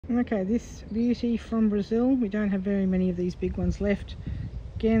Okay, this beauty from Brazil, we don't have very many of these big ones left.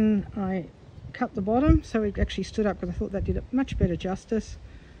 Again, I cut the bottom so it actually stood up because I thought that did it much better justice,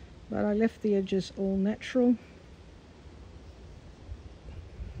 but I left the edges all natural.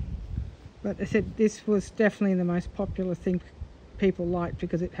 But I said this was definitely the most popular thing people liked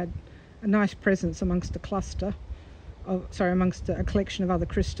because it had a nice presence amongst a cluster of, amongst a collection of other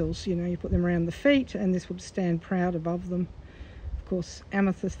crystals. You know, you put them around the feet and this would stand proud above them. Of course,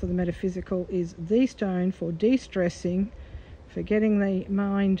 amethyst for the metaphysical is the stone for de-stressing, for getting the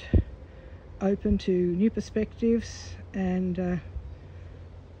mind open to new perspectives and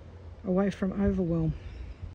away from overwhelm.